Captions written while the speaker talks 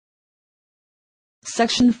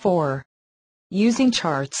Section 4. Using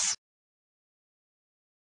charts.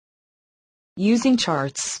 Using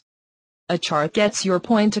charts. A chart gets your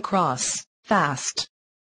point across fast.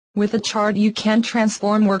 With a chart you can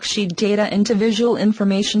transform worksheet data into visual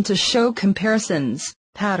information to show comparisons,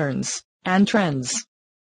 patterns, and trends.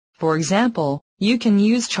 For example, you can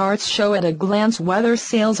use charts show at a glance whether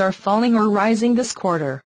sales are falling or rising this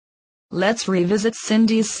quarter. Let's revisit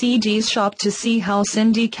Cindy's CD shop to see how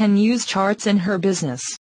Cindy can use charts in her business.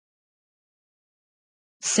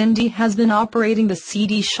 Cindy has been operating the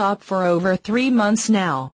CD shop for over 3 months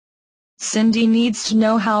now. Cindy needs to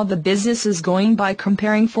know how the business is going by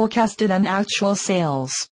comparing forecasted and actual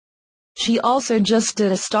sales. She also just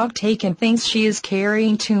did a stock take and thinks she is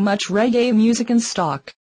carrying too much reggae music in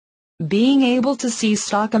stock. Being able to see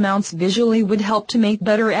stock amounts visually would help to make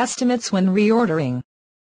better estimates when reordering.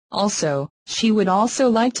 Also, she would also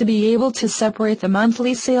like to be able to separate the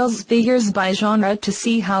monthly sales figures by genre to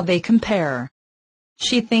see how they compare.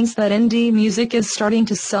 She thinks that indie music is starting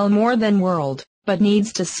to sell more than world, but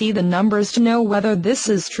needs to see the numbers to know whether this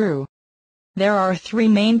is true. There are 3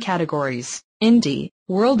 main categories: indie,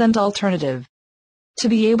 world and alternative. To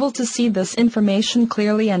be able to see this information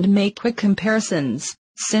clearly and make quick comparisons,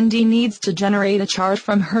 Cindy needs to generate a chart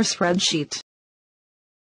from her spreadsheet.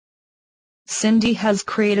 Cindy has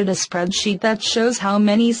created a spreadsheet that shows how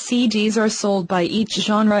many CDs are sold by each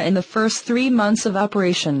genre in the first 3 months of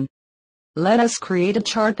operation. Let us create a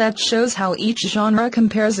chart that shows how each genre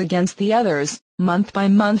compares against the others, month by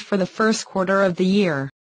month for the first quarter of the year.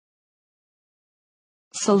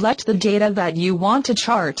 Select the data that you want to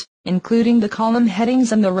chart, including the column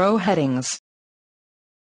headings and the row headings.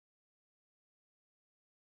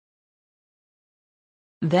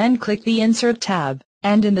 Then click the Insert tab,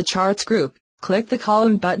 and in the Charts group, click the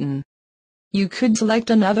Column button. You could select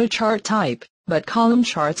another chart type, but column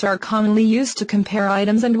charts are commonly used to compare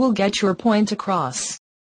items and will get your point across.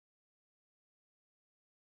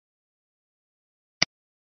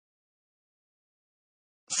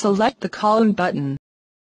 Select the Column button.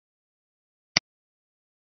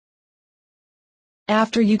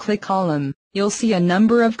 After you click Column, you'll see a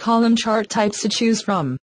number of column chart types to choose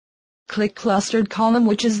from. Click Clustered Column,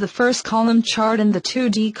 which is the first column chart in the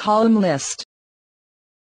 2D column list.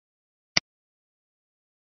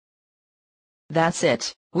 That's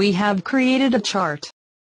it, we have created a chart.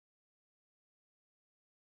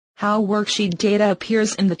 How worksheet data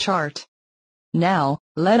appears in the chart. Now,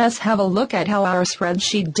 let us have a look at how our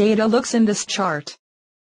spreadsheet data looks in this chart.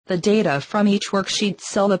 The data from each worksheet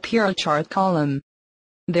cell appear in a chart column.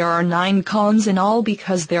 There are 9 columns in all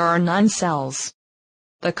because there are 9 cells.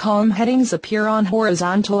 The column headings appear on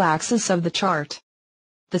horizontal axis of the chart.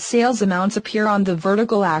 The sales amounts appear on the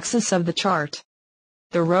vertical axis of the chart.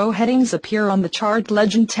 The row headings appear on the chart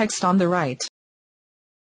legend text on the right.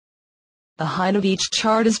 The height of each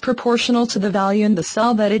chart is proportional to the value in the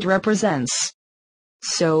cell that it represents.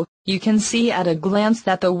 So, you can see at a glance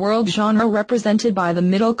that the world genre represented by the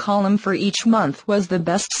middle column for each month was the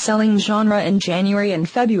best-selling genre in January and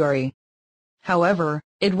February. However,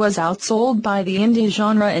 it was outsold by the indie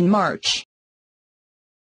genre in March.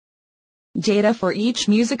 Data for each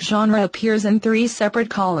music genre appears in 3 separate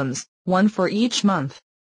columns, 1 for each month.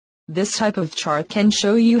 This type of chart can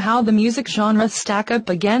show you how the music genres stack up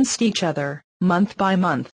against each other, month by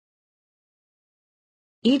month.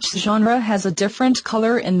 Each genre has a different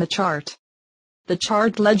color in the chart. The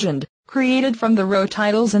chart legend, created from the row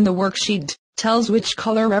titles in the worksheet, tells which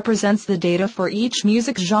color represents the data for each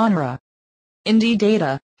music genre. Indie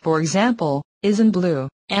data, for example, is in blue,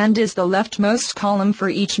 and is the leftmost column for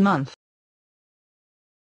each month.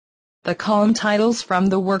 The column titles from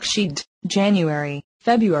the worksheet, January,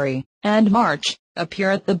 February, and March,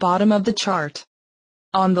 appear at the bottom of the chart.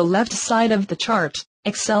 On the left side of the chart,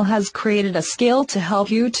 Excel has created a scale to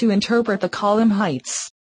help you to interpret the column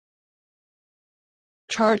heights.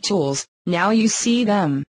 Chart tools, now you see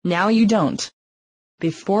them, now you don't.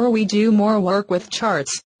 Before we do more work with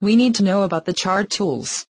charts, we need to know about the chart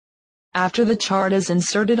tools. After the chart is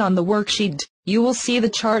inserted on the worksheet, you will see the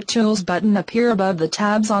Chart Tools button appear above the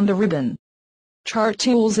tabs on the ribbon. Chart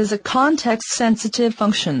Tools is a context-sensitive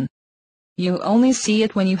function. You only see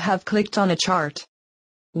it when you have clicked on a chart.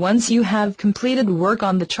 Once you have completed work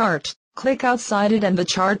on the chart, click outside it and the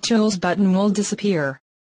Chart Tools button will disappear.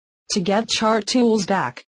 To get Chart Tools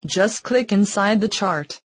back, just click inside the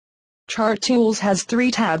chart. Chart Tools has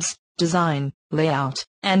 3 tabs: Design, Layout,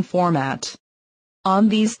 and Format. On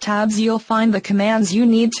these tabs you'll find the commands you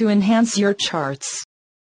need to enhance your charts.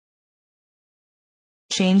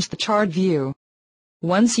 Change the chart view.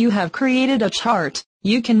 Once you have created a chart,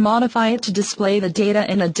 you can modify it to display the data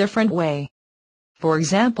in a different way. For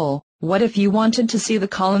example, what if you wanted to see the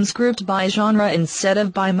columns grouped by genre instead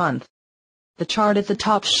of by month? The chart at the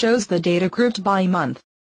top shows the data grouped by month.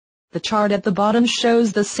 The chart at the bottom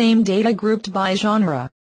shows the same data grouped by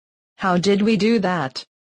genre. How did we do that?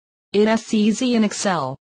 It's easy in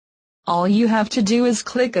Excel. All you have to do is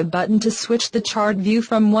click a button to switch the chart view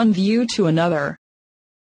from one view to another.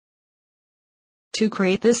 To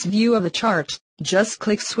create this view of the chart, just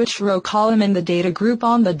click Switch Row Column in the Data group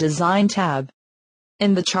on the Design tab.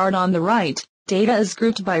 In the chart on the right, data is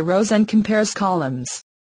grouped by rows and compares columns.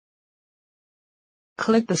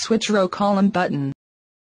 Click the Switch Row Column button.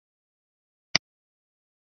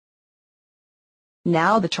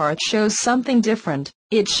 Now the chart shows something different.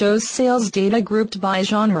 It shows sales data grouped by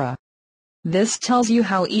genre. This tells you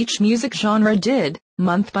how each music genre did,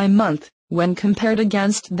 month by month, when compared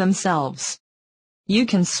against themselves. You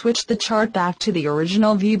can switch the chart back to the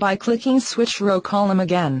original view by clicking Switch Row Column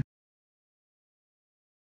again.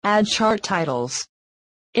 Add chart titles.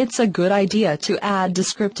 It's a good idea to add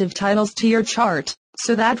descriptive titles to your chart,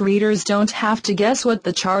 so that readers don't have to guess what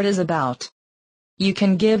the chart is about. You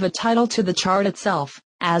can give a title to the chart itself,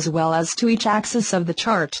 as well as to each axis of the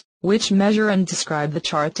chart, which measure and describe the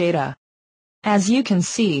chart data. As you can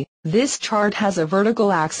see, this chart has a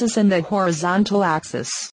vertical axis and a horizontal axis.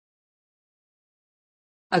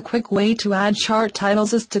 A quick way to add chart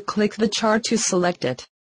titles is to click the chart to select it.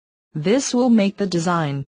 This will make the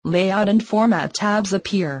Design, Layout and Format tabs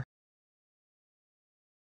appear.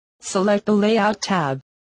 Select the Layout tab.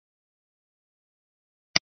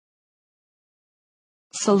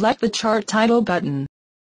 Select the Chart Title button.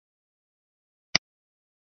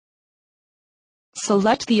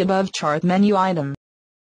 Select the above chart menu item.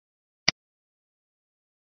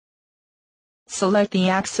 Select the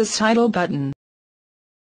Axis Title button.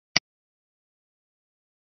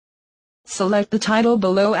 Select the title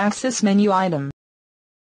below Axis menu item.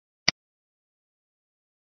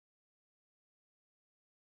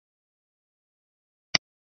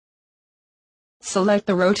 Select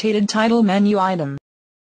the Rotated Title menu item.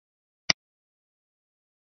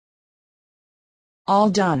 All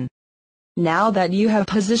done. Now that you have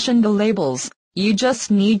positioned the labels, you just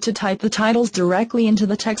need to type the titles directly into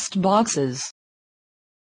the text boxes.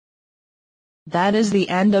 That is the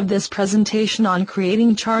end of this presentation on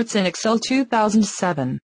creating charts in Excel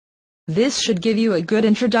 2007. This should give you a good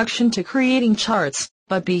introduction to creating charts,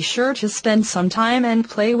 but be sure to spend some time and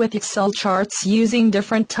play with Excel charts using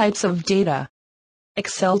different types of data.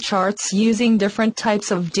 Excel charts using different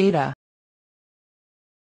types of data.